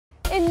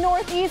In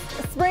Northeast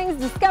Springs,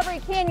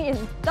 Discovery Canyon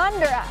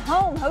Thunder at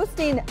home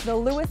hosting the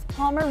Lewis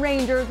Palmer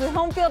Rangers with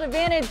home field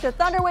advantage. The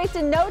Thunder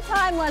wasted no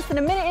time. Less than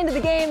a minute into the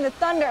game, the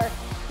Thunder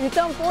in its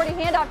own 40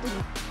 handoff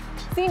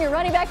to senior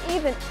running back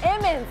Ethan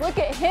Emmons. Look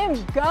at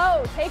him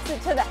go. Takes it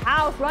to the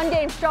house. Run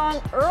game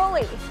strong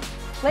early.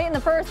 Late in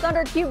the first,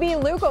 Thunder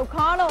QB Luke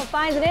O'Connell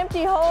finds an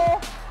empty hole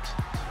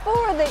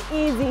for the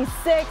easy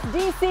 6.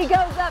 DC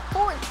goes up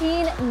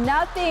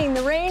 14-0.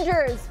 The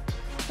Rangers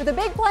with a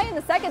big play in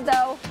the second,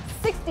 though.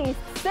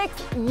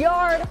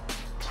 66-yard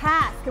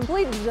pass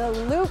completed to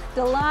Luke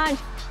DeLange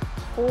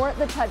for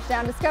the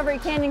touchdown. Discovery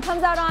Canyon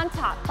comes out on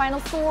top. Final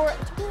score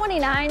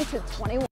 29-21.